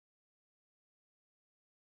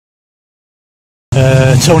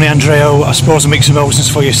Tony Andreu, I suppose a mix of emotions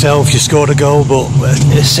for yourself. You scored a goal, but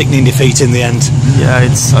a sickening defeat in the end. Yeah, I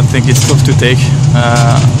think it's tough to take.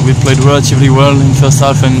 We played relatively well in first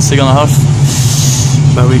half and second half,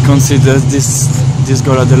 but we considered this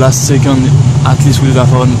goal at the last second. At least we would have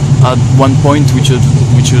had 1 point, which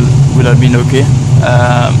would have been okay.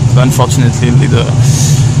 But unfortunately,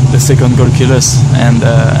 the second goal killed us, and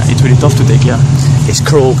it's really tough to take. Yeah. It's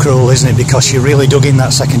cruel, isn't it? Because you really dug in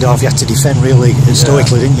that second half. You had to defend really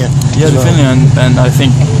stoically, didn't you? Yeah, definitely. And I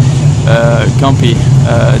think Campi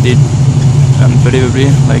did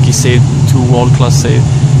unbelievably. Like he saved 2 world-class saves,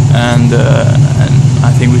 and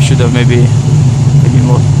I think we should have maybe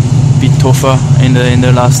more bit tougher in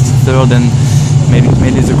the last third, and maybe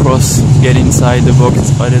made it across, get inside the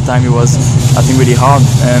box. By the time it was, I think, really hard,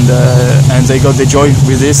 and they got the joy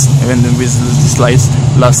with this, and with this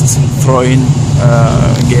last throw-in,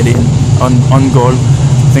 getting on goal.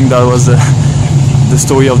 I think that was the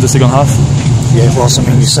story of the second half. Yeah, it was. I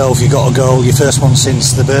mean, yourself, you got a goal, your first one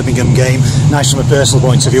since the Birmingham game. Nice from a personal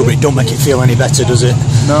point of view, but it don't make it feel any better, does it?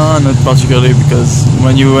 No, not particularly, because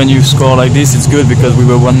when you score like this, it's good, because we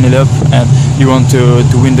were 1-0 up, and you want to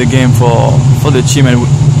win the game for the team, and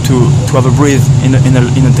to have a breathe in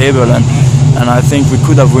the table, and I think we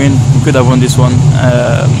could have won this one.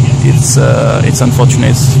 It's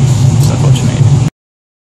unfortunate. It's unfortunate.